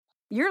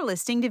You're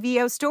listening to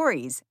VO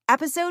Stories,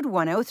 episode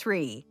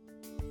 103.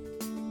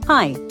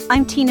 Hi,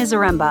 I'm Tina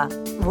Zaremba,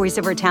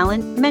 voiceover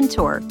talent,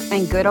 mentor,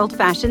 and good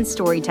old-fashioned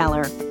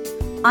storyteller.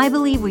 I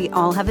believe we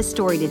all have a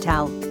story to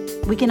tell.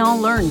 We can all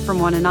learn from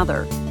one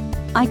another.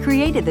 I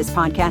created this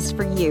podcast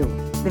for you,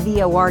 the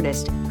VO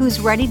artist,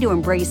 who's ready to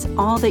embrace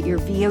all that your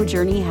VO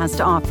journey has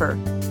to offer.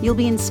 You'll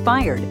be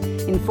inspired,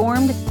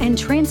 informed, and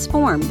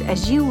transformed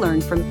as you learn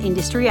from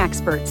industry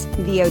experts,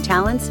 VO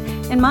talents,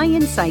 and my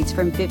insights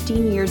from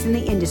 15 years in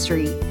the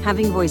industry,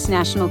 having voiced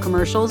national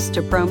commercials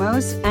to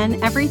promos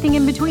and everything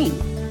in between.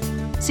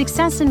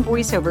 Success in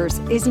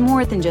voiceovers is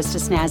more than just a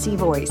snazzy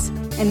voice,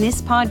 and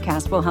this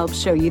podcast will help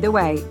show you the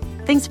way.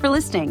 Thanks for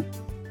listening.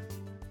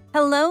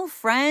 Hello,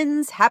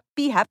 friends.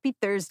 Happy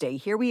Thursday.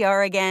 Here we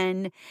are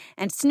again.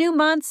 And it's new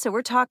month, so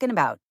we're talking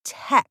about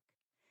tech,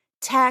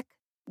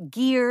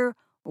 gear,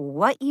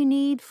 what you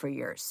need for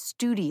your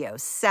studio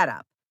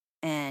setup.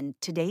 And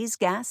today's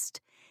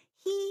guest,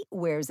 he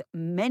wears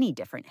many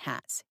different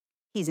hats.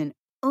 He's an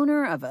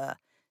owner of a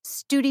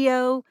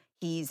studio.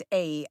 He's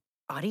a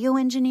audio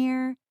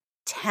engineer,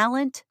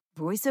 talent,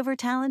 voiceover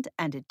talent,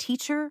 and a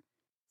teacher.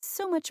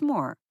 So much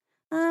more.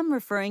 I'm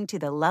referring to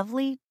the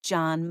lovely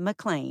John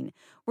McLean.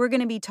 We're going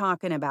to be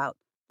talking about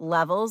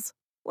levels.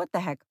 What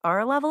the heck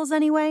are levels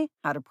anyway?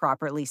 How to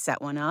properly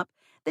set one up.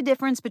 The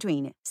difference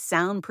between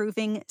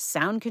soundproofing,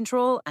 sound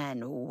control,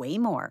 and way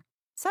more.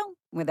 So,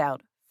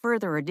 without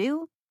further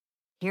ado,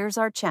 here's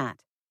our chat.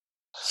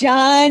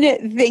 John,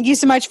 thank you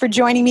so much for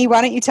joining me.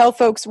 Why don't you tell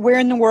folks where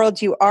in the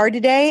world you are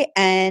today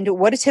and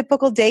what a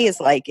typical day is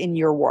like in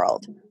your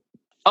world?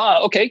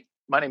 Okay.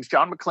 My name's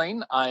John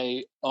McLean.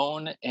 I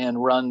own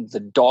and run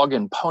the Dog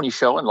and Pony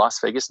Show in Las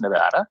Vegas,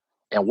 Nevada.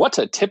 And what's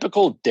a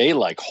typical day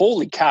like?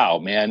 Holy cow,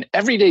 man.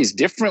 Every day is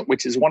different,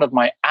 which is one of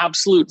my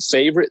absolute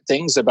favorite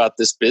things about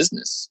this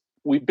business.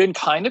 We've been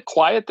kind of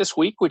quiet this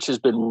week, which has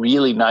been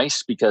really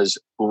nice because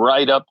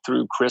right up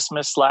through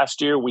Christmas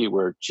last year, we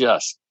were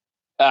just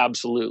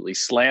absolutely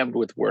slammed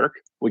with work.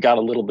 We got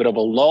a little bit of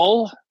a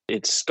lull.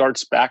 It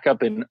starts back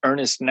up in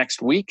earnest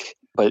next week,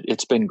 but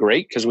it's been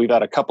great because we've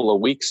had a couple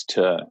of weeks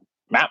to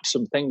map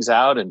some things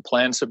out and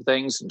plan some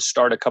things and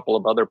start a couple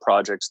of other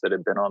projects that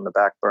have been on the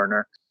back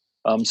burner.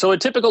 So a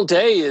typical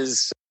day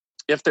is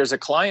if there's a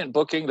client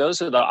booking,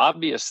 those are the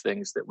obvious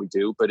things that we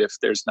do. But if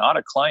there's not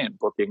a client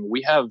booking,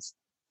 we have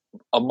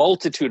a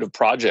multitude of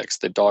projects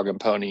that Dog and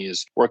Pony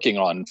is working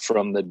on,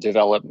 from the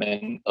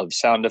development of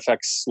sound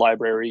effects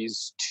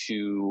libraries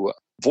to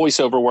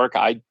voiceover work.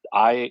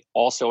 I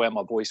also am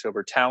a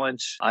voiceover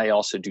talent. I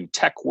also do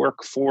tech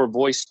work for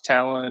voice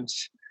talent.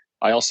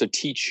 I also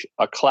teach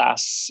a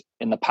class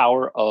in the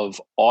power of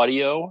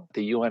audio,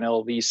 the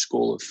UNLV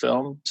School of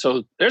Film.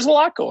 So there's a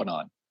lot going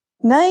on.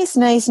 Nice.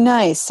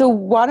 So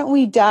why don't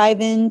we dive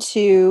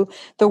into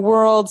the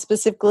world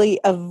specifically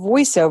of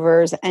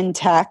voiceovers and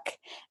tech?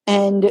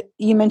 And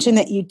you mentioned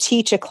that you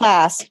teach a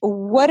class.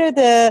 What are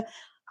the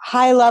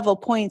high-level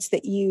points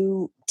that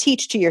you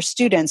teach to your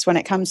students when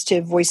it comes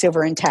to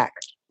voiceover and tech?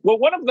 Well,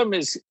 one of them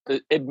is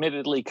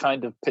admittedly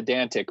kind of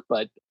pedantic,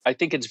 but I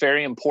think it's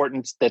very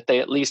important that they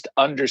at least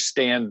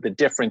understand the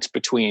difference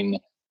between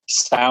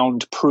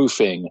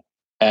soundproofing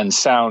and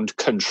sound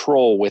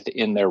control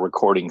within their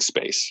recording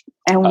space.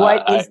 And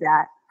what is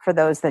that for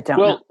those that don't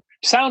know? Well,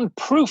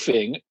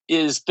 soundproofing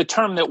is the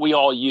term that we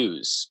all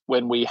use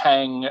when we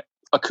hang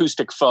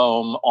acoustic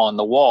foam on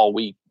the wall.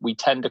 We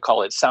tend to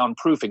call it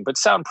soundproofing, but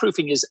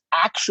soundproofing is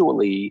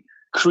actually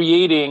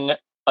creating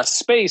a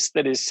space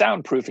that is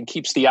soundproof and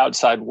keeps the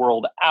outside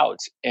world out.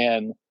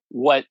 And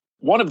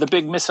one of the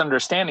big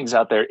misunderstandings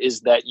out there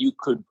is that you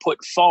could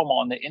put foam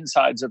on the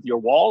insides of your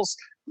walls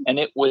and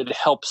it would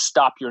help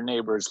stop your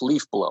neighbor's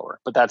leaf blower.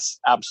 But that's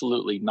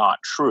absolutely not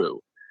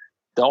true.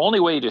 The only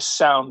way to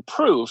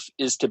soundproof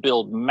is to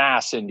build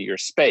mass into your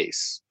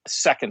space. A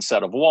second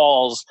set of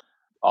walls,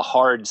 a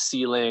hard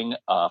ceiling,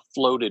 a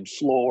floated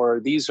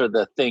floor. These are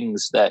the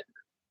things that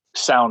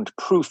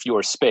soundproof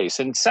your space.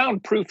 And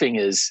soundproofing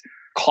is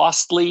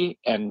costly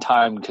and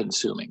time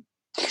consuming.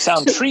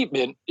 Sound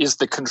treatment is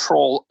the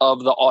control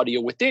of the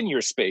audio within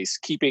your space,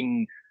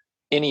 keeping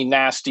any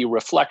nasty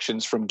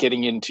reflections from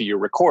getting into your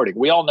recording.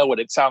 We all know what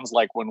it sounds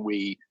like when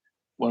we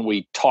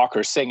talk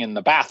or sing in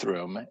the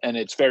bathroom, and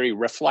it's very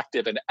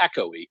reflective and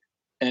echoey.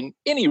 And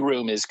any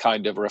room is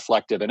kind of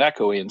reflective and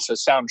echoey. And so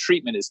sound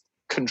treatment is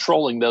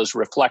controlling those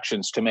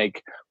reflections to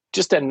make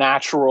just a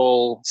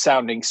natural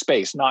sounding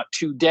space, not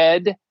too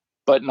dead,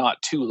 but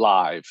not too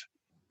live.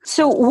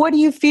 So what do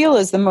you feel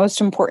is the most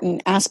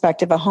important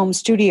aspect of a home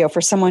studio for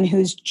someone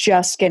who's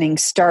just getting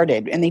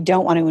started and they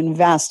don't want to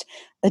invest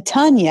a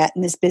ton yet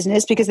in this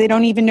business because they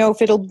don't even know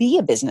if it'll be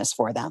a business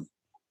for them?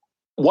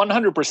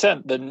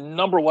 100%. The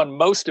number one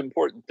most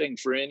important thing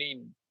for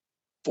any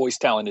voice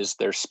talent is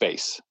their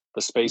space,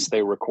 the space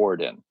they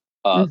record in.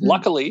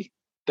 Luckily,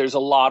 there's a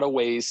lot of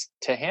ways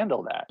to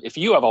handle that. If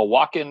you have a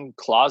walk-in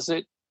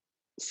closet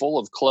full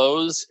of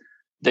clothes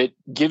that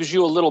gives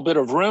you a little bit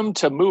of room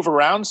to move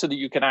around so that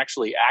you can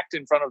actually act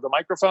in front of the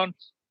microphone,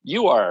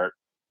 you're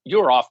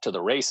off to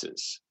the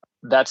races.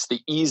 that's the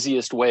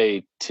easiest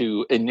way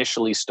to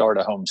initially start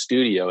a home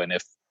studio. And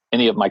if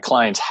any of my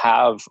clients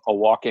have a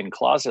walk-in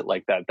closet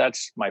like that,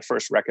 that's my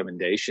first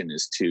recommendation,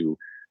 is to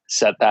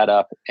set that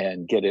up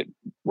and get it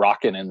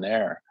rocking in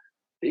there.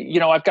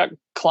 I've got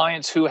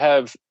clients who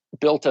have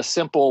built a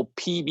simple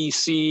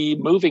PVC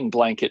moving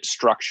blanket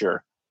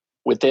structure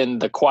within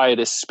the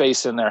quietest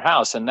space in their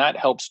house, and that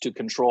helps to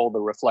control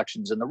the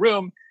reflections in the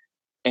room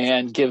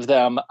and give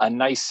them a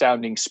nice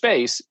sounding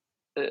space.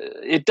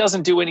 It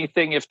doesn't do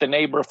anything if the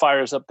neighbor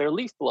fires up their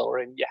leaf blower,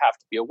 and you have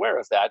to be aware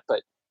of that,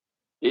 but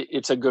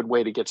it's a good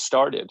way to get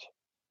started.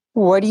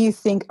 What do you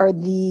think are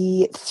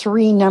the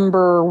three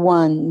number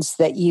ones?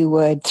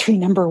 The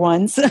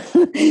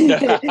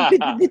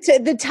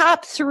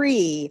top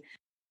three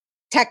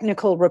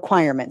technical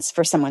requirements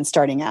for someone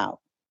starting out?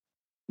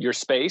 Your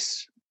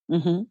space,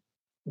 mm-hmm.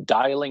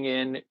 dialing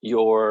in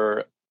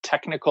your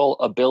technical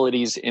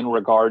abilities in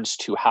regards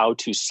to how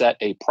to set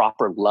a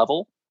proper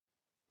level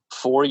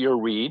for your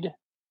read.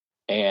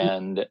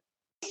 And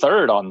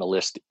third on the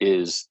list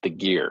is the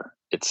gear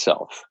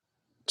itself.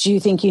 Do you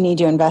think you need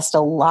to invest a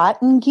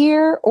lot in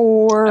gear,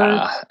 or?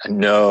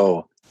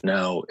 No.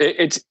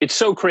 It's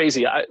so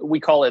crazy. We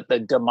call it the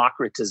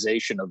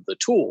democratization of the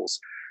tools.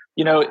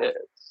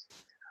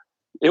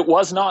 It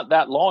was not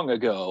that long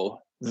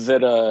ago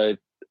that a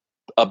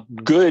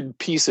good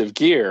piece of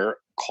gear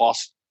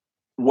cost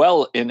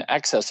well in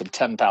excess of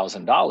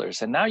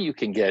 $10,000. And now you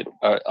can get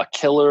a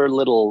killer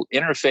little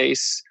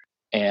interface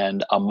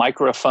and a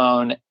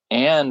microphone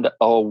and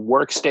a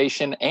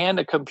workstation and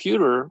a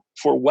computer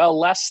for well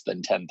less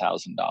than $10,000.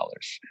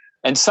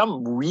 And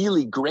some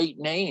really great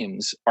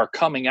names are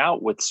coming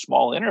out with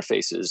small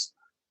interfaces.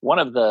 One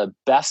of the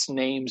best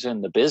names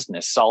in the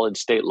business, Solid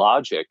State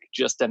Logic,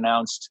 just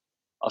announced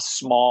a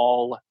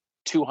small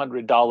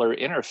 $200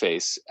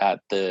 interface at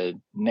the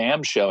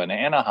NAMM show in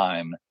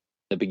Anaheim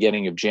the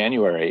beginning of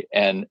January.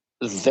 And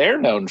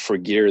they're known for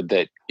gear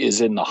that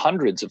is in the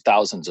hundreds of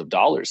thousands of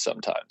dollars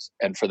sometimes.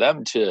 And for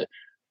them to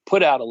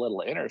put out a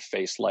little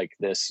interface like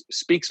this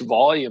speaks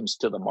volumes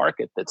to the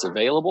market that's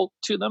available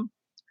to them.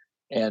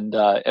 And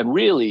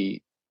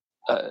really,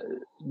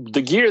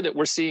 the gear that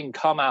we're seeing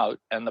come out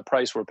and the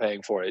price we're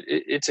paying for it,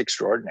 it's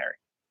extraordinary.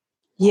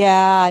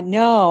 Yeah,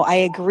 no, I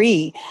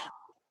agree.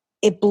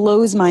 It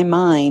blows my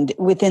mind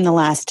within the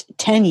last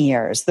 10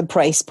 years, the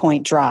price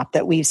point drop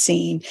that we've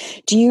seen.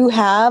 Do you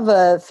have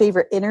a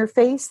favorite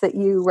interface that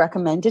you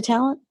recommend to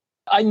talent?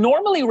 I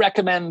normally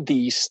recommend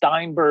the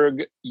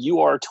Steinberg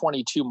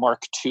UR22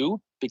 Mark II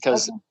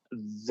because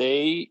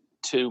they,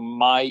 to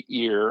my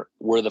ear,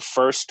 were the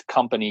first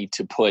company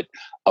to put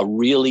a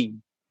really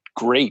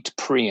great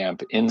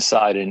preamp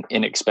inside an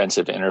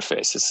inexpensive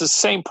interface. It's the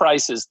same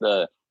price as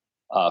the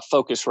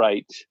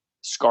Focusrite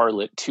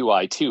Scarlett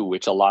 2i2,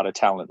 which a lot of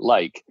talent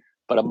like,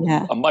 but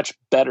a much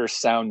better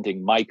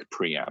sounding mic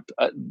preamp.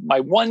 My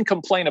one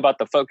complaint about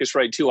the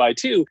Focusrite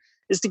 2i2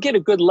 is to get a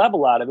good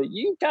level out of it,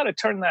 you've got to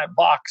turn that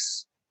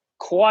box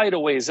quite a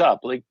ways up,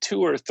 like 2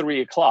 or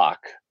 3 o'clock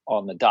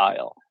on the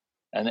dial.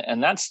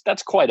 And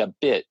that's quite a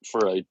bit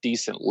for a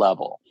decent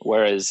level.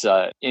 Whereas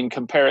in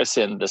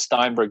comparison, the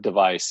Steinberg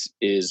device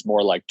is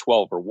more like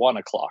 12 or 1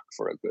 o'clock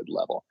for a good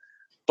level.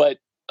 But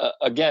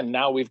again,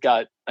 now we've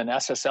got an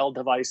SSL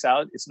device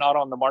out. It's not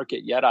on the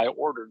market yet. I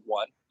ordered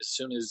one. As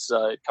soon as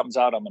it comes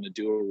out, I'm going to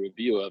do a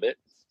review of it.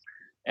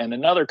 And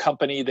another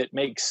company that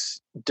makes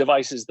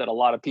devices that a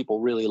lot of people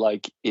really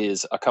like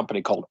is a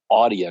company called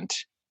Audient.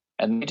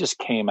 And they just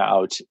came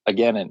out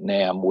again at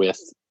NAMM with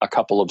a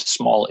couple of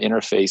small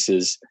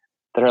interfaces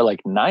that are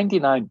like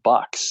 $99.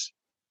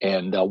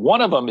 And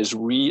one of them is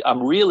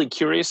I'm really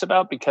curious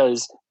about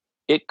because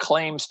it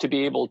claims to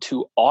be able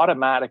to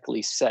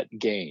automatically set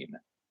gain.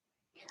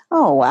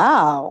 Oh,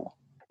 wow.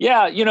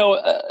 Yeah,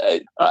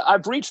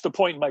 I've reached the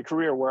point in my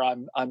career where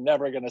I'm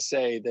never going to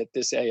say that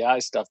this AI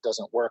stuff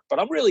doesn't work, but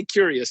I'm really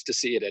curious to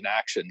see it in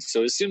action.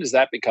 So as soon as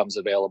that becomes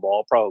available,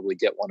 I'll probably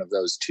get one of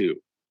those too.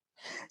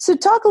 So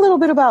talk a little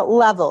bit about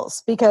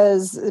levels,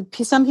 because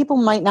some people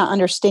might not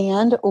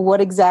understand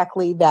what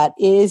exactly that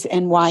is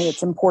and why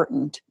it's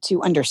important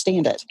to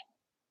understand it.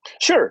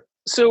 Sure.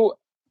 So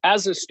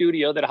as a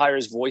studio that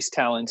hires voice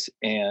talent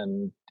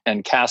and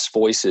casts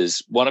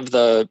voices, one of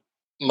the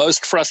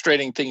most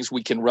frustrating things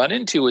we can run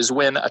into is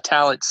when a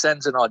talent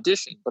sends an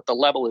audition, but the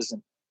level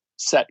isn't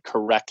set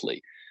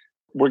correctly.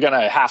 We're going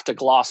to have to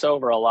gloss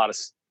over a lot of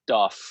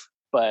stuff,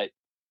 but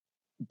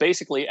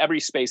basically every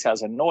space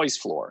has a noise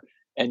floor,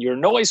 and your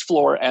noise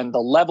floor and the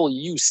level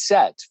you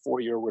set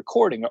for your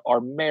recording are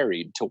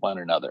married to one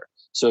another.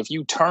 So if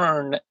you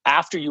turn,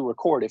 after you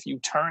record, if you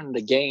turn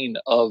the gain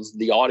of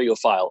the audio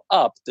file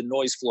up, the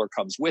noise floor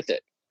comes with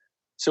it.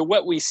 So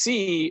what we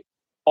see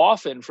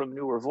often from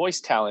newer voice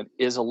talent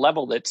is a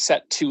level that's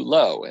set too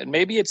low, and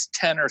maybe it's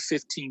 10 or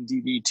 15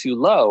 dB too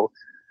low.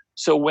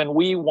 So when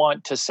we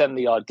want to send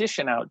the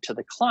audition out to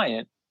the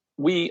client,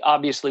 we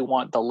obviously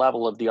want the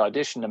level of the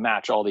audition to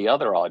match all the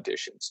other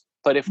auditions.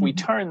 But if we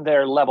turn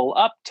their level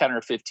up 10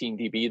 or 15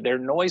 dB, their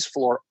noise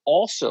floor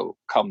also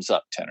comes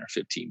up 10 or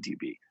 15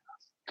 dB.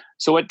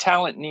 So what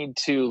talent need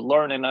to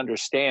learn and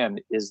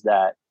understand is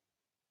that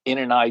in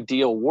an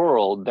ideal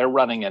world, they're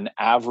running an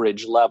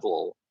average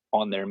level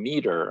on their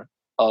meter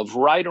of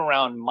right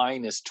around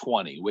minus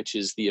 20, which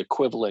is the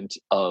equivalent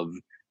of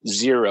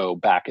 0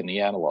 back in the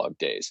analog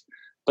days.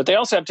 But they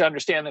also have to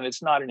understand that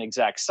it's not an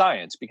exact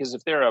science, because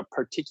if they're a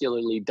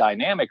particularly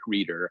dynamic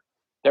reader,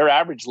 their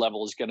average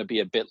level is going to be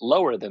a bit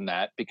lower than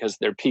that because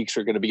their peaks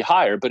are going to be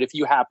higher. But if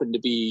you happen to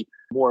be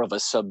more of a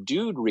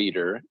subdued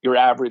reader, your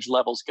average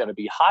level is going to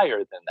be higher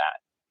than that.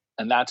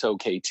 And that's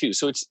okay too.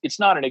 So it's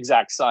not an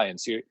exact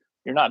science. You're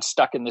not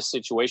stuck in this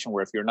situation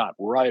where if you're not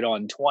right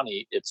on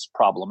 20, it's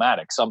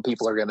problematic. Some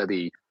people are going to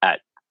be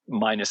at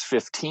minus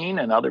 15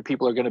 and other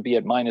people are going to be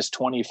at minus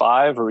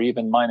 25 or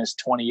even minus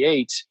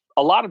 28.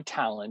 A lot of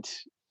talent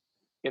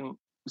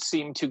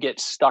seem to get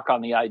stuck on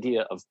the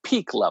idea of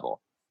peak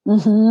level.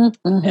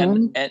 Mm-hmm,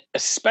 mm-hmm. And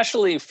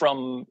especially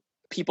from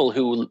people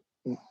who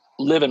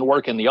live and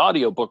work in the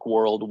audiobook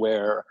world,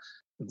 where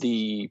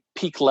the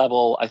peak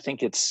level, I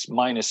think it's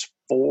minus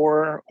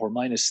 4 or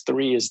minus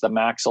 3 is the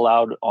max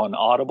allowed on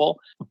Audible.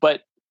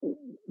 But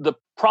the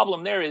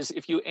problem there is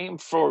if you aim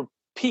for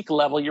peak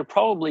level, you're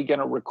probably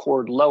going to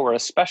record lower,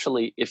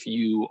 especially if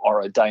you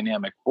are a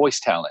dynamic voice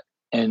talent.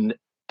 And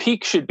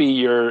peak should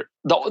be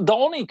the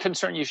only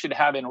concern you should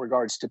have in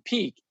regards to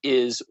peak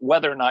is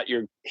whether or not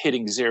you're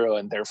hitting 0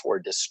 and therefore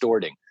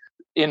distorting.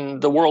 In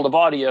the world of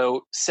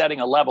audio, setting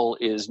a level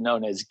is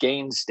known as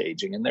gain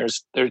staging. And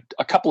there's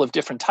a couple of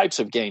different types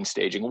of gain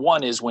staging.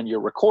 One is when you're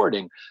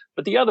recording,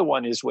 but the other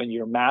one is when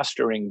you're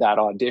mastering that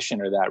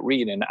audition or that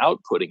read and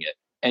outputting it.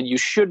 And you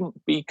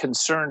shouldn't be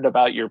concerned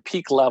about your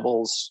peak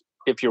levels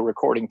if you're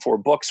recording for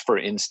books, for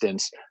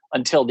instance,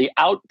 until the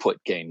output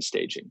gain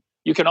staging.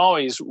 You can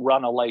always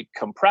run a light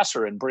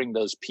compressor and bring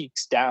those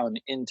peaks down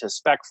into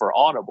spec for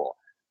Audible,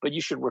 but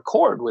you should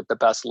record with the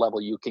best level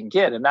you can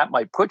get. And that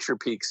might put your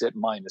peaks at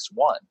minus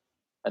 1.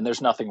 And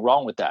there's nothing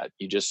wrong with that.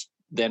 You just,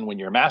 then when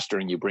you're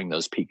mastering, you bring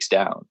those peaks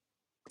down.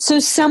 So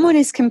someone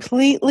is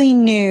completely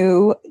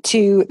new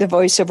to the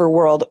voiceover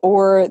world,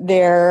 or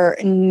they're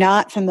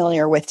not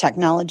familiar with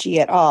technology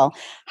at all.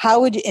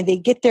 How would they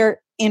get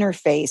their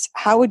interface?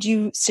 How would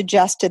you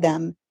suggest to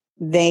them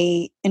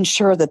they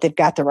ensure that they've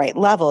got the right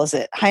level? Is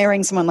it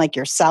hiring someone like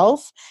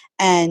yourself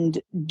and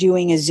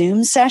doing a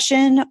Zoom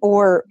session,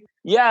 or?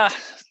 Yeah,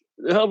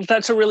 well,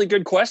 that's a really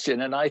good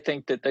question. And I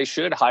think that they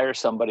should hire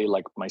somebody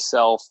like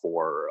myself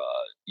or,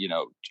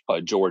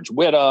 George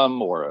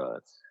Whittam or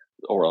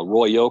a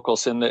Roy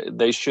Yokelson.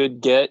 They should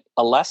get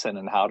a lesson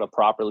in how to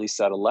properly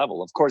set a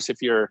level. Of course,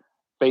 if you're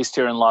based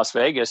here in Las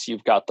Vegas,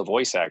 you've got the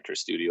Voice Actor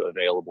Studio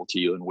available to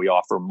you. And we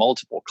offer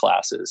multiple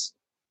classes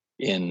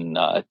in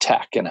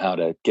tech and how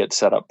to get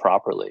set up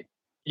properly.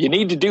 You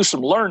need to do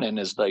some learning,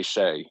 as they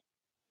say.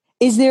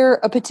 Is there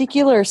a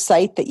particular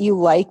site that you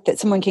like that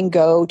someone can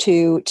go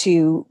to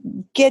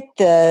get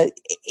the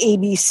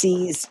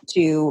ABCs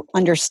to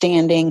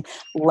understanding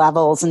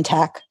levels in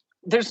tech?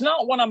 There's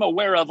not one I'm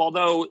aware of,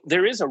 although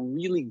there is a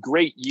really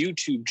great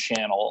YouTube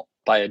channel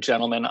by a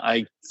gentleman.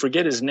 I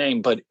forget his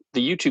name, but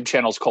the YouTube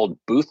channel is called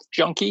Booth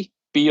Junkie,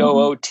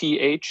 Booth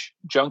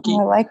Junkie.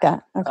 Oh, I like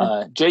that.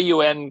 Okay.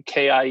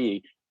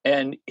 Junkie.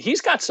 And he's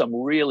got some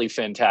really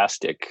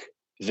fantastic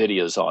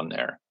videos on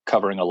there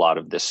covering a lot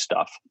of this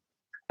stuff.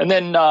 And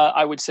then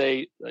I would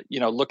say,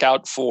 look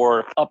out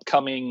for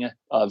upcoming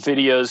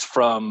videos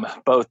from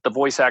both the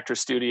Voice Actor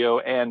Studio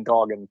and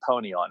Dog and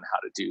Pony on how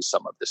to do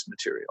some of this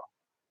material.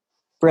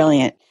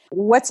 Brilliant.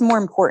 What's more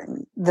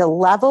important, the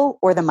level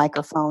or the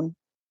microphone,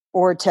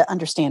 or to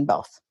understand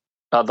both?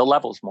 The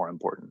level's more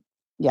important.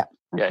 Yeah.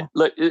 Okay. Yeah.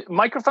 Look,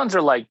 microphones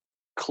are like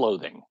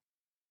clothing.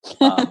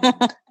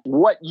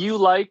 What you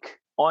like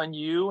on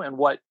you and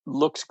what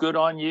looks good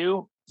on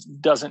you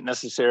doesn't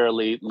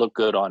necessarily look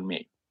good on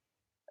me.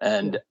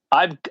 And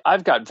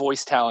I've got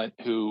voice talent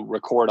who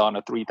record on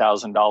a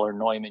 $3,000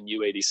 Neumann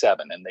U87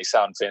 and they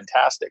sound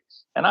fantastic.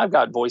 And I've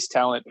got voice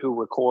talent who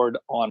record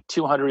on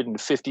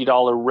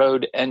 $250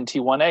 Rode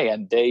NT1A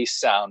and they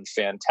sound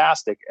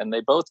fantastic. And they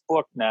both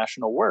book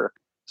national work.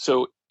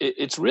 So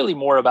it's really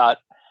more about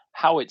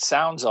how it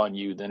sounds on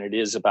you than it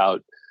is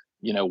about,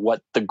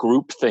 what the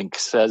group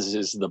says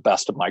is the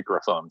best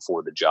microphone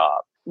for the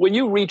job. When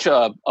you reach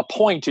a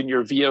point in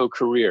your VO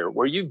career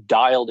where you've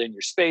dialed in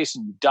your space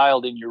and you've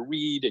dialed in your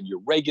read and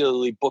you're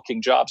regularly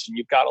booking jobs and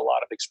you've got a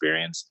lot of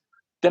experience,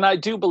 then I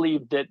do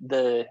believe that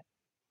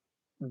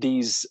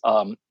these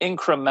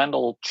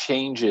incremental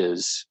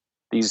changes,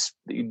 these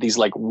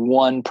like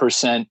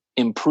 1%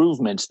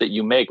 improvements that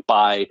you make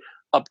by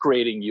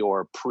upgrading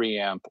your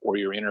preamp or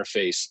your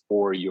interface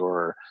or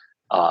your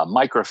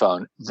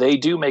microphone, they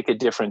do make a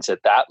difference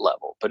at that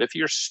level. But if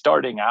you're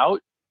starting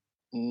out,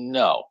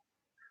 no.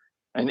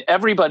 And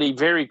everybody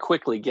very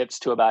quickly gets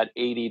to about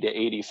 80 to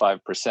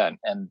 85%.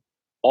 And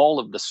all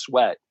of the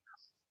sweat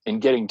in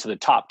getting to the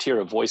top tier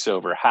of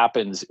voiceover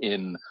happens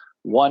in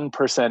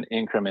 1%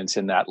 increments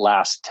in that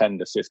last 10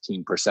 to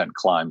 15%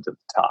 climb to the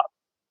top.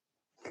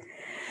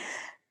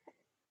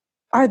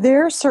 Are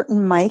there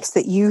certain mics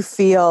that you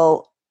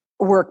feel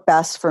work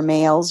best for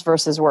males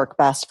versus work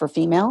best for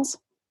females?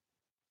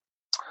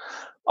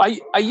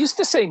 I used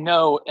to say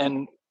no,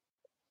 and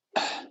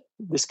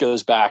this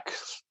goes back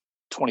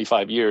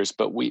 25 years,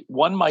 but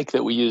one mic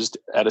that we used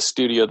at a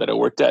studio that I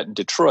worked at in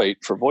Detroit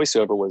for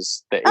voiceover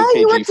was the AKG4.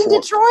 You worked in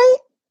Detroit?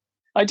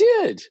 I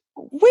did.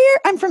 Where?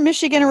 I'm from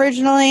Michigan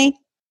originally.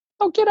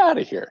 Oh, get out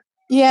of here.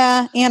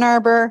 Yeah, Ann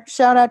Arbor.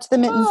 Shout out to the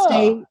Mitten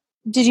State.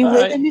 Did you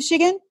live in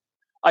Michigan?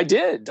 I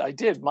did.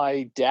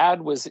 My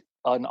dad was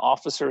an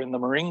officer in the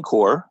Marine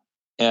Corps,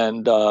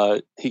 and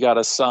he got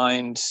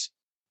assigned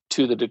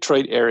to the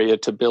Detroit area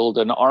to build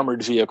an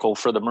armored vehicle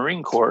for the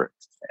Marine Corps.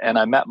 And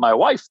I met my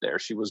wife there.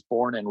 She was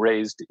born and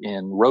raised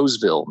in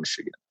Roseville,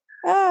 Michigan.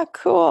 Ah,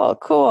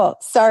 cool.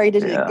 Sorry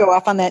to go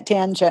off on that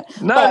tangent.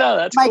 No,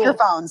 that's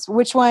microphones. Cool.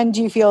 Which one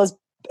do you feel is,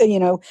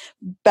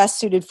 best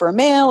suited for a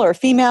male or a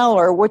female,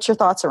 or what's your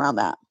thoughts around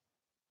that?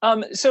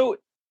 So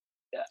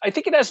I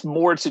think it has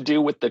more to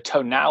do with the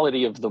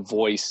tonality of the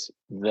voice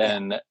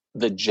than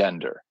the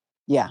gender.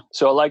 Yeah.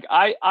 So like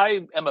I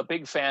am a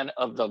big fan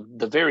of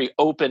the very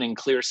open and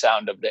clear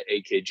sound of the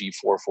AKG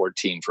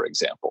 414, for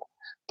example.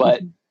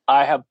 But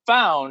I have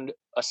found,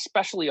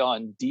 especially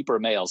on deeper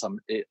males,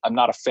 I'm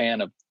not a fan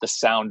of the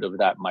sound of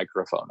that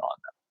microphone on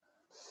them.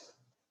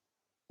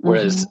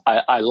 Whereas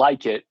I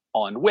like it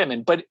on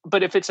women, but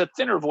if it's a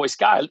thinner voice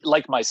guy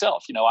like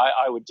myself,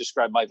 I would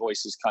describe my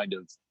voice as kind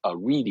of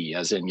reedy,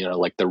 as in,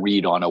 like the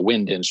reed on a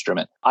wind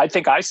instrument. I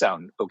think I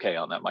sound okay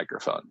on that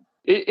microphone.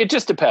 It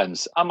just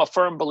depends. I'm a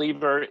firm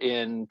believer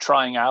in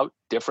trying out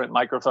different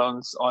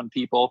microphones on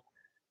people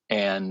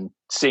and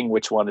seeing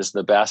which one is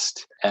the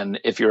best. And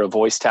if you're a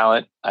voice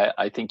talent,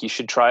 I think you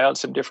should try out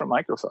some different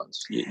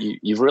microphones.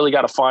 You've really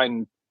got to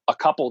find a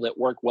couple that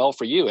work well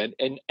for you.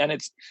 And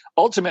it's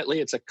ultimately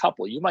it's a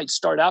couple. You might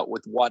start out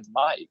with one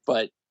mic,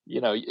 but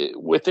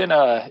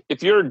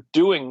if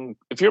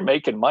you're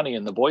making money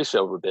in the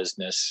voiceover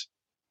business,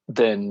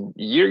 then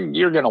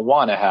you're going to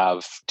want to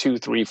have 2,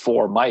 3,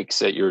 4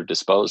 mics at your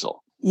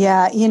disposal.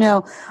 Yeah.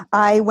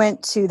 I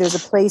went to, there's a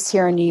place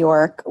here in New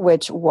York,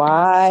 which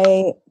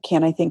why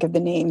can't I think of the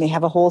name? They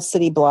have a whole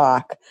city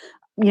block.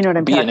 You know what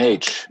I'm talking about?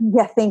 B&H.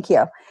 Yeah, thank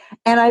you.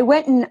 And I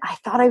went and I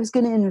thought I was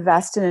going to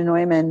invest in a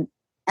Neumann,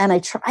 and I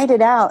tried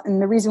it out.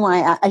 And the reason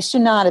why I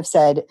should not have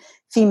said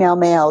female,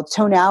 male,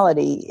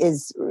 tonality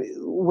is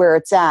where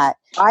it's at.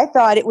 I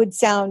thought it would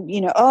sound,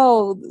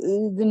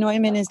 the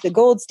Neumann is the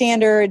gold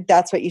standard.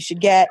 That's what you should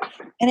get.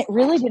 And it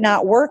really did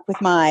not work with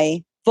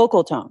my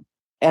vocal tone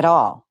at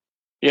all.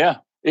 Yeah,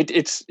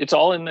 it's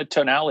all in the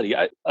tonality.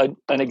 An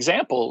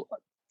example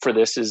for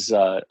this is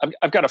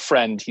I've got a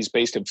friend. He's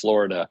based in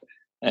Florida,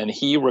 and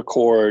he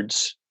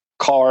records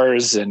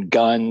cars and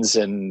guns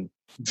and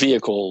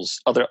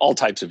vehicles, all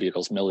types of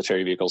vehicles,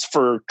 military vehicles,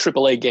 for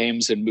AAA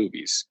games and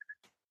movies.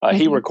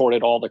 He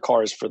recorded all the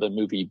cars for the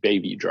movie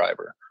Baby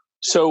Driver.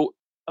 So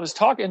I was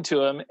talking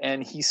to him,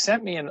 and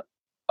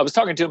I was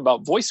talking to him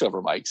about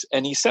voiceover mics,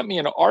 and he sent me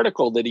an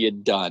article that he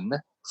had done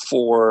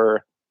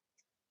for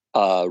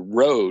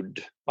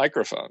Rode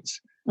microphones.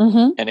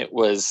 And it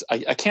was,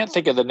 I can't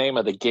think of the name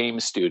of the game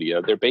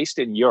studio. They're based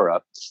in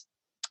Europe,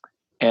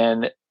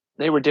 and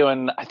they were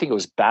doing, I think it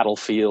was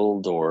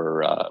Battlefield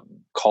or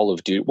Call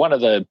of Duty, one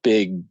of the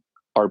big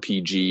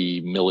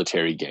RPG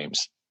military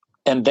games.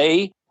 And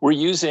they were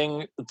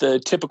using the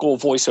typical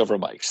voiceover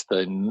mics,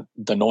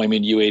 the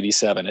Neumann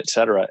U87, et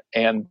cetera.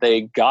 And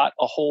they got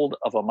a hold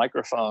of a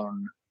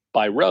microphone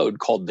by Rode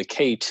called the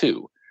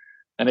K2.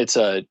 And it's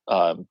a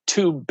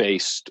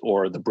tube-based,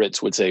 or the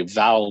Brits would say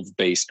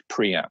valve-based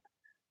preamp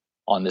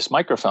on this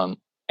microphone.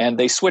 And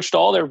they switched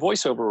all their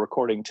voiceover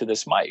recording to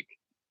this mic.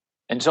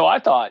 And so I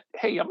thought,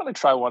 hey, I'm going to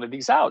try one of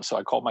these out. So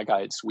I called my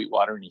guy at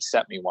Sweetwater, and he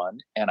sent me one.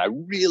 And I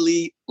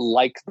really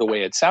like the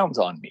way it sounds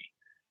on me.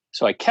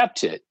 So I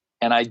kept it.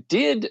 And I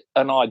did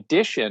an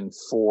audition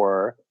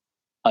for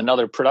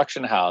another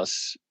production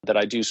house that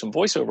I do some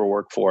voiceover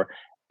work for.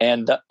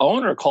 And the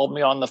owner called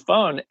me on the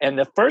phone, and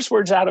the first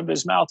words out of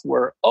his mouth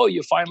were, "Oh,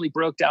 you finally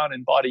broke down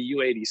and bought a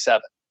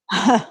U87."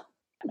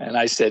 And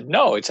I said,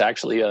 "No, it's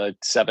actually a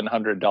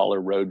 $700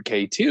 Rode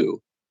K2."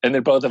 And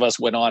then both of us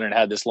went on and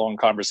had this long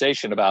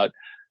conversation about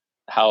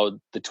how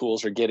the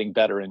tools are getting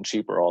better and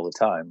cheaper all the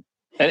time.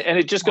 And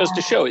it just goes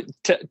to show,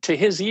 to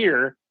his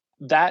ear,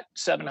 that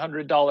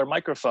 $700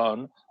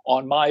 microphone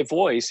on my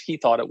voice, he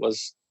thought it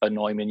was a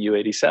Neumann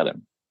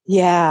U87.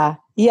 Yeah.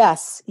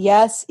 Yes.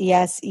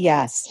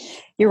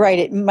 You're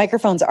right.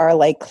 Microphones are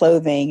like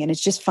clothing, and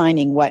it's just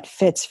finding what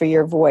fits for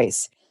your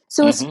voice.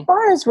 So as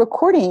far as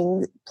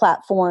recording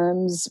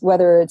platforms,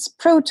 whether it's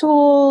Pro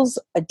Tools,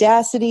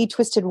 Audacity,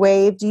 Twisted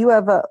Wave, do you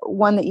have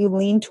one that you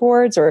lean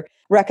towards or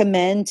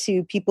recommend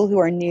to people who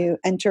are new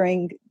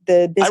entering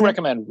the business? I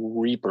recommend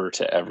Reaper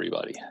to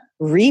everybody.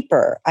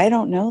 Reaper? I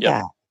don't know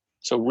that.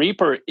 So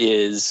Reaper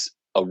is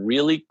a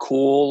really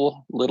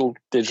cool little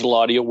digital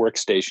audio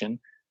workstation.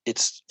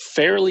 It's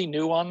fairly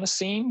new on the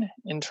scene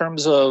in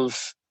terms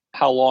of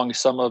how long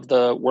some of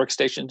the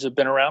workstations have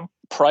been around.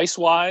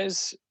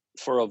 Price-wise,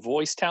 for a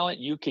voice talent,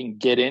 you can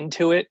get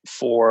into it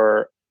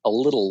for a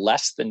little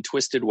less than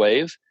Twisted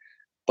Wave.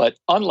 But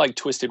unlike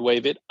Twisted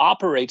Wave, it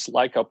operates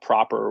like a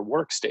proper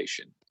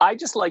workstation. I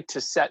just like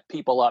to set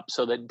people up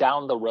so that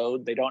down the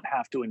road, they don't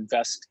have to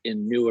invest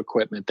in new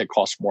equipment that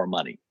costs more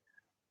money.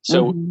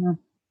 So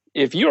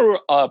if you're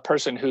a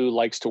person who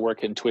likes to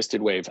work in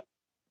Twisted Wave,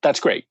 that's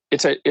great.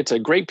 It's a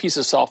great piece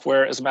of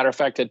software. As a matter of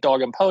fact, at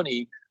Dog and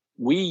Pony,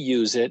 we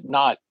use it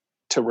not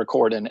to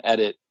record and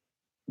edit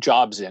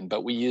jobs in,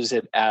 but we use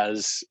it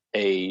as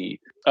a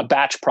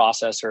batch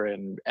processor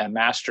and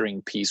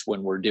mastering piece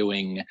when we're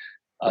doing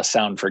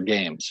sound for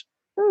games.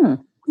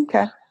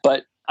 Okay.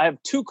 But I have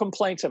two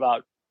complaints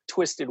about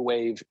Twisted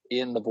Wave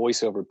in the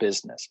voiceover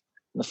business.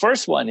 The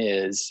first one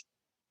is,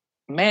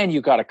 man,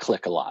 you got to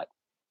click a lot.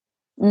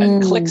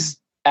 And clicks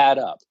add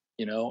up,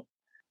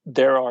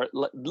 There are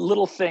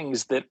little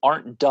things that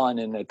aren't done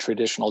in a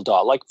traditional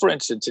DAW. Like, for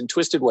instance, in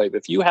Twisted Wave,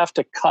 if you have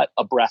to cut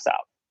a breath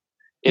out,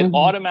 it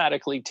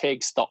automatically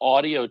takes the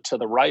audio to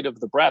the right of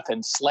the breath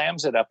and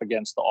slams it up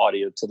against the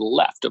audio to the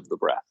left of the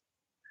breath.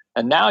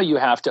 And now you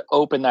have to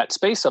open that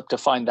space up to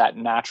find that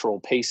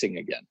natural pacing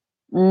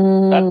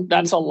again.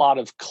 That's a lot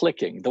of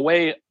clicking. The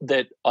way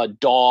that a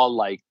DAW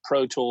like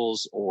Pro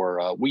Tools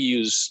or we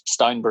use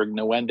Steinberg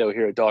Nuendo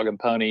here at Dog and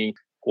Pony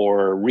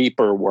or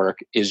Reaper work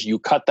is you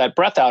cut that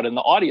breath out and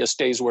the audio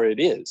stays where it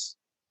is.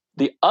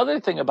 The other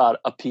thing about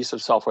a piece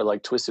of software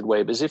like Twisted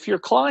Wave is if your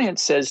client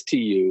says to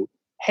you,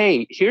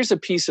 hey, here's a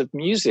piece of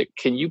music,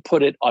 can you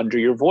put it under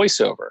your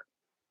voiceover?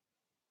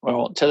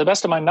 Well, to the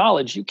best of my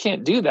knowledge, you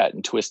can't do that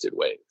in Twisted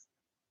Wave.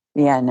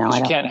 Yeah, no.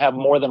 You can't have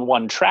more than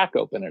one track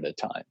open at a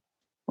time.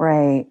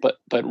 Right. But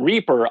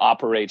Reaper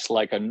operates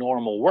like a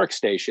normal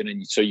workstation.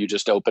 And so you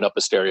just open up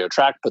a stereo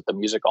track, put the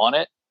music on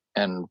it,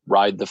 and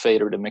ride the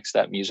fader to mix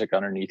that music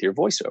underneath your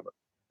voiceover.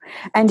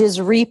 And is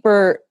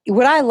Reaper,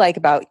 what I like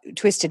about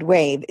Twisted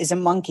Wave is a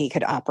monkey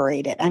could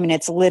operate it. I mean,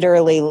 it's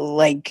literally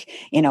like,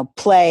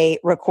 play,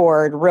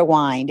 record,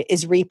 rewind.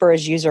 Is Reaper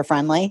as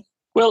user-friendly?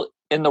 Well,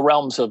 in the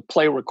realms of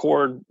play,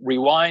 record,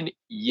 rewind,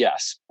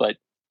 yes. But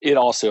it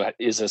also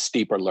is a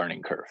steeper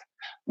learning curve.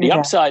 The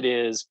upside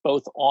is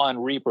both on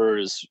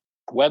Reaper's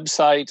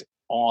website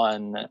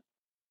and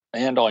on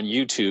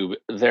YouTube,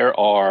 there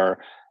are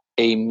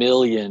a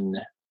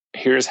million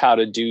here's how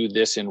to do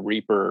this in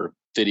Reaper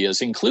videos,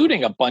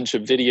 including a bunch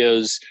of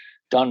videos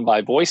done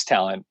by voice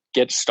talent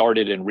get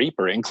started in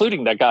Reaper,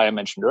 including that guy I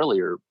mentioned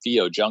earlier,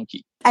 VO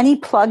Junkie. Any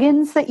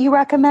plugins that you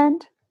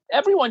recommend?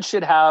 Everyone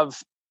should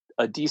have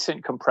a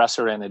decent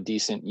compressor and a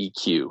decent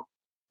EQ.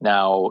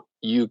 Now,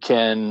 you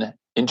can,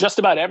 in just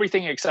about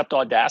everything except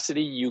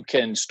Audacity, you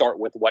can start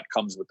with what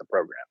comes with the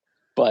program.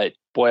 But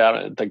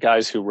boy, the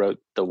guys who wrote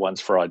the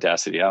ones for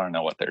Audacity, I don't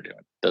know what they're doing.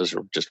 Those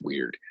are just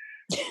weird.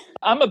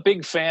 I'm a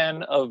big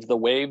fan of the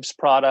Waves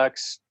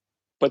products,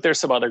 but there's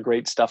some other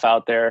great stuff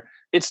out there.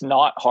 It's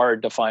not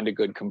hard to find a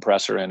good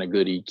compressor and a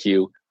good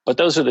EQ, but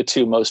those are the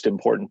two most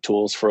important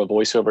tools for a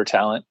voiceover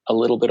talent. A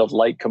little bit of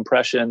light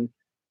compression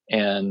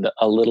and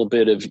a little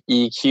bit of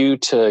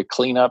EQ to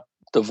clean up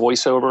the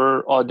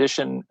voiceover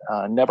audition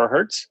never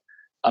hurts.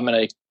 I'm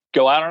going to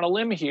go out on a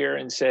limb here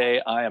and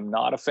say I am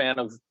not a fan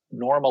of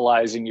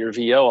normalizing your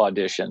VO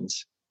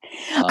auditions.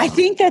 I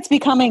think that's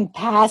becoming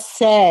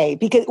passé,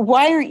 because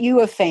why aren't you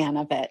a fan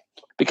of it?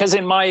 Because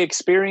in my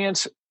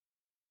experience,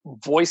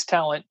 voice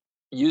talent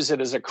use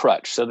it as a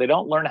crutch. So they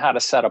don't learn how to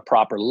set a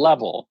proper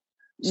level.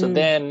 So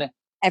then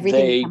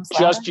they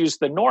just use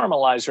the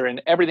normalizer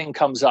and everything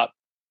comes up.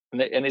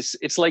 And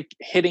it's like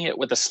hitting it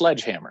with a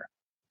sledgehammer.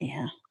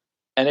 Yeah.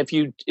 And if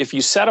you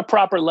set a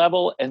proper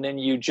level and then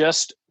you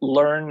just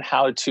learn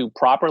how to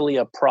properly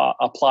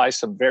apply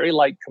some very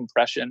light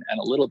compression and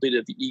a little bit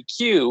of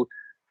EQ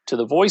to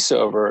the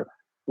voiceover,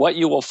 what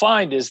you will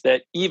find is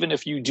that even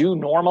if you do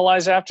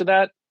normalize after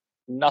that,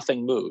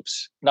 nothing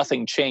moves,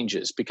 nothing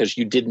changes because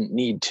you didn't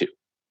need to.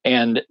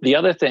 And the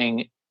other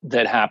thing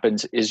that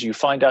happens is you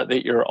find out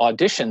that your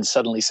auditions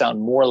suddenly sound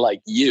more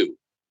like you,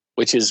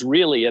 which is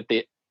really at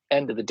the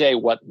end of the day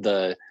what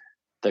the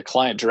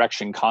client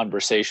direction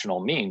conversational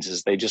means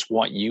is they just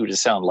want you to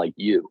sound like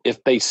you.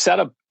 If they set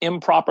an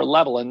improper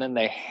level and then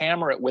they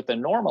hammer it with a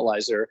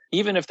normalizer,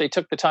 even if they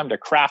took the time to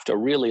craft a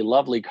really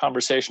lovely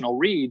conversational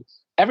read,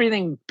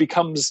 everything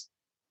becomes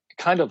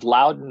kind of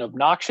loud and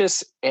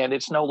obnoxious and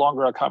it's no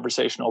longer a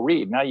conversational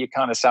read. Now you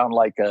kind of sound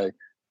like a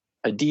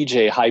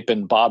DJ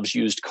hyping Bob's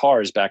Used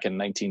Cars back in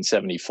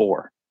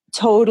 1974.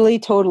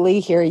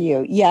 Totally hear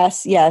you.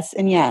 Yes,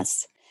 and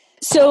yes.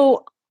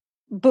 So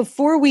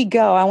before we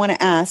go, I want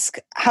to ask,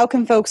 how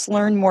can folks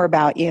learn more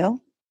about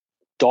you?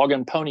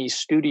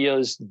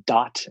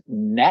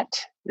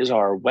 dogandponystudios.net is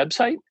our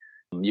website.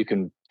 You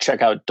can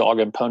check out Dog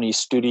and Pony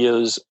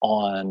Studios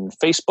on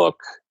Facebook,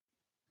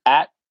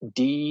 at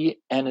D,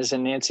 N as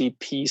in Nancy,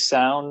 P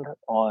Sound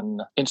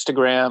on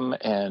Instagram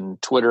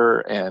and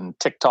Twitter and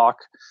TikTok.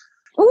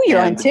 Oh,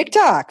 you're on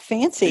TikTok.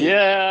 Fancy.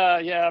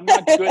 Yeah. I'm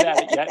not good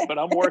at it yet, but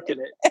I'm working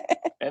it.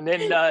 And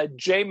then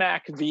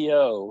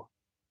JMacVO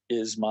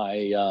is my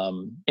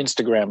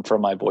Instagram for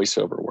my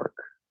voiceover work.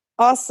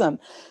 Awesome.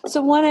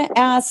 So I want to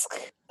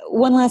ask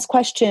one last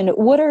question.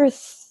 What are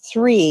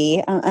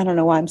 3, I don't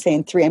know why I'm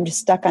saying 3, I'm just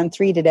stuck on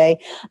 3 today,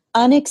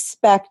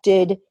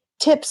 unexpected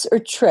tips or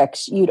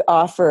tricks you'd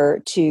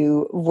offer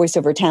to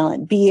voiceover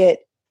talent, be it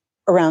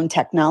around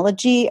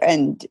technology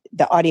and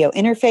the audio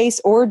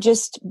interface or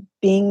just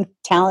being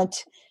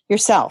talent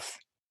yourself?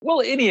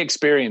 Well, any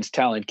experienced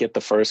talent get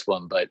the first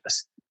one, but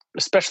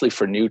especially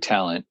for new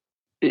talent,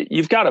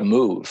 you've got to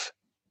move.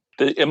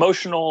 The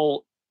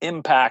emotional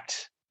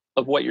impact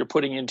of what you're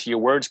putting into your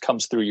words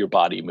comes through your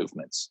body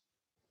movements.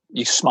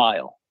 You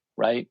smile,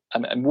 right? I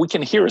mean, we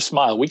can hear a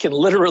smile. We can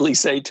literally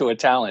say to a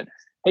talent,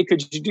 hey,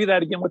 could you do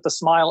that again with a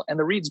smile? And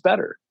the read's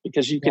better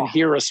because you can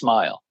hear a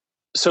smile.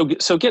 So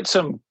get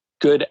some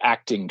good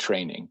acting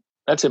training.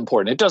 That's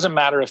important. It doesn't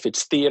matter if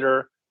it's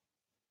theater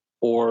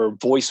or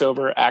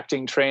voiceover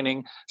acting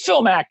training.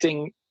 Film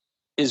acting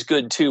is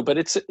good too, but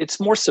it's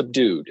more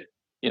subdued.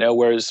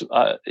 Whereas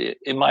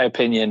in my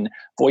opinion,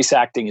 voice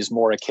acting is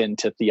more akin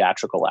to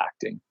theatrical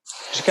acting.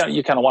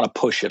 You kind of want to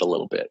push it a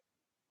little bit.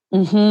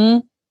 Mm-hmm.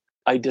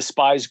 I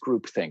despise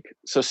groupthink.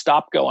 So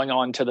stop going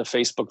on to the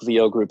Facebook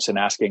VO groups and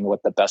asking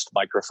what the best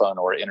microphone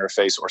or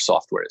interface or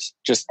software is.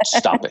 Just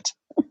stop it.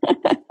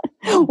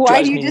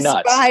 Why do you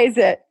despise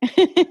it?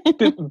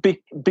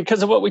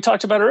 Because of what we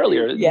talked about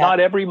earlier. Yeah. Not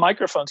every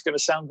microphone is going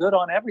to sound good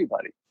on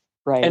everybody.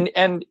 Right.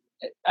 And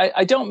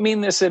I don't mean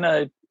this in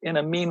a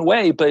mean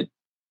way, but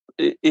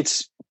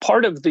it's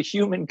part of the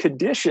human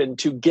condition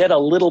to get a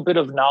little bit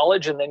of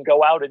knowledge and then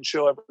go out and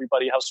show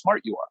everybody how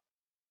smart you are.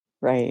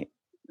 Right.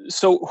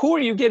 So who are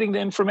you getting the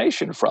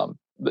information from?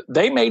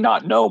 They may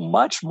not know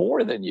much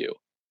more than you.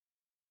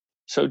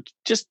 So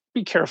just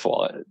be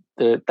careful.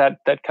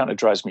 That kind of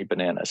drives me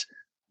bananas.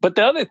 But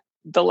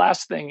the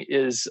last thing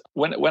is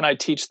when I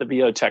teach the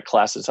VO Tech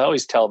classes, I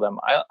always tell them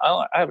I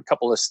have a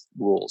couple of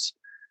rules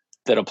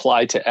that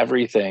apply to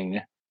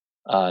everything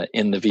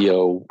in the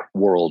VO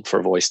world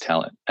for voice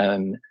talent.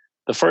 And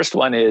the first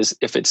one is,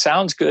 if it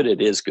sounds good,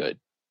 it is good.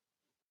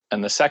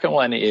 And the second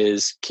one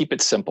is, keep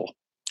it simple.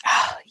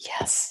 Oh,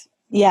 yes.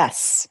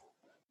 Yes.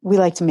 We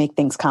like to make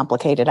things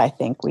complicated, I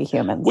think, we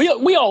humans.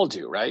 We all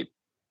do, right?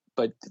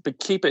 But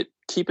keep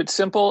it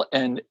simple.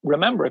 And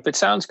remember, if it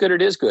sounds good,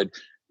 it is good.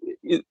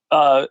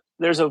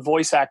 There's a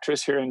voice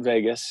actress here in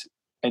Vegas,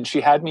 and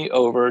she had me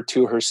over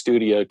to her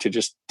studio to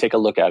just take a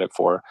look at it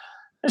for her.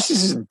 This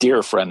is a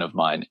dear friend of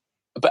mine.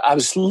 But I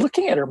was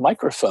looking at her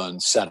microphone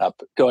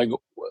setup going,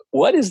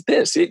 what is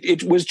this?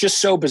 It was just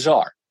so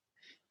bizarre.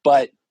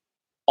 But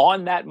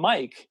on that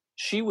mic,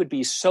 she would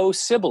be so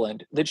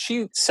sibilant that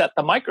she set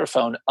the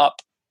microphone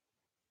up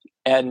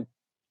and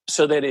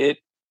so that it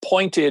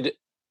pointed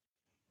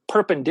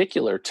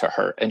perpendicular to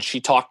her, and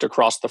she talked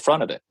across the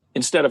front of it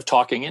instead of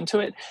talking into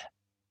it.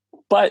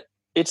 But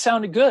it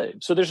sounded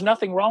good. So there's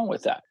nothing wrong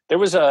with that. There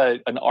was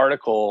an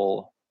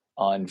article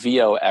on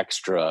VO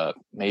Extra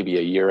maybe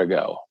a year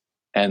ago,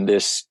 and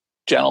this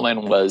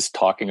gentleman was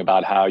talking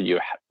about how you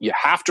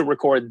have to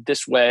record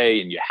this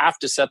way, and you have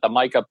to set the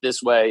mic up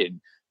this way,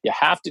 and you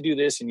have to do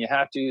this, and you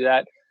have to do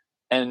that.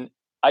 And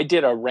I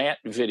did a rant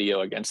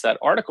video against that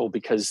article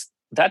because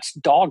that's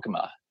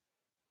dogma.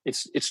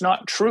 It's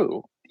not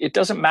true. It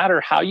doesn't matter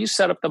how you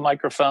set up the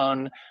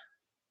microphone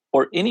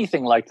or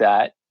anything like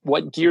that,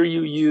 what gear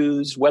you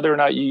use, whether or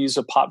not you use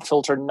a pop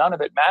filter, none of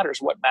it matters.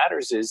 What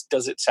matters is,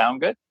 does it sound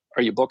good?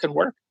 Are you booking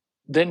work?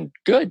 Then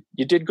good.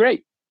 You did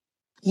great.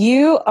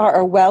 You are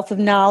a wealth of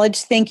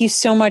knowledge. Thank you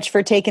so much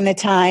for taking the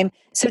time.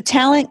 So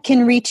talent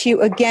can reach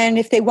you again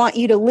if they want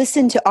you to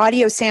listen to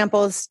audio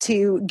samples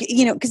to,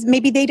 because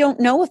maybe they don't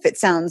know if it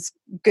sounds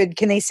good.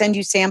 Can they send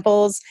you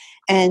samples?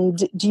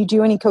 And do you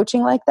do any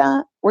coaching like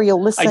that where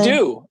you'll listen? I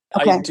do.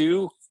 Okay. I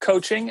do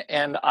coaching,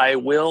 and I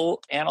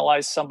will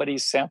analyze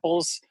somebody's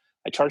samples.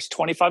 I charge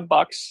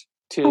 $25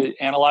 to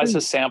analyze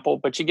a sample,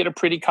 but you get a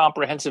pretty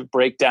comprehensive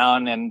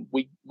breakdown, and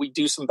we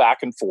do some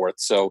back and forth.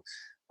 So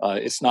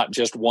it's not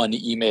just one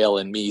email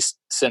and me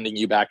sending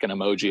you back an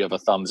emoji of a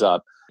thumbs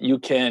up. You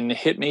can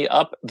hit me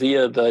up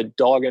via the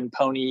Dog and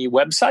Pony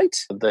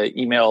website. The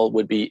email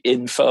would be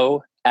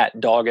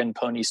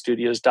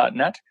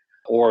info@dogandponystudios.net,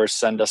 or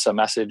send us a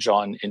message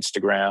on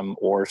Instagram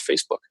or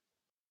Facebook.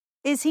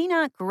 Is he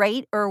not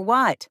great or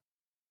what?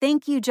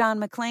 Thank you, John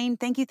McClain.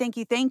 Thank you, thank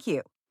you, thank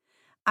you.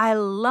 I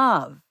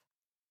love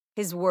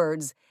his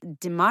words,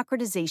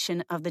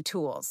 democratization of the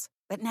tools.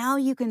 But now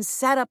you can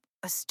set up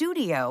a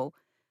studio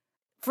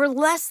for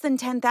less than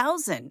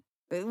 $10,000,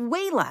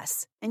 way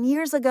less. And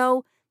years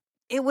ago,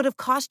 it would have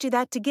cost you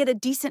that to get a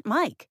decent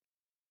mic.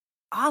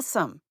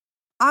 Awesome.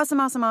 Awesome,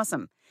 awesome,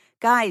 awesome.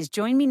 Guys,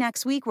 join me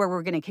next week where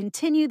we're going to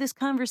continue this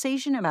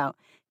conversation about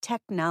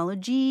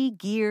technology,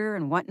 gear,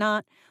 and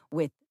whatnot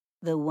with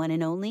the one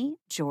and only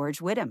George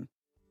Whittam.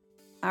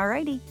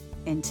 Alrighty,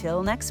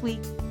 until next week,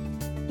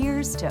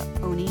 here's to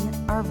owning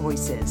our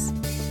voices.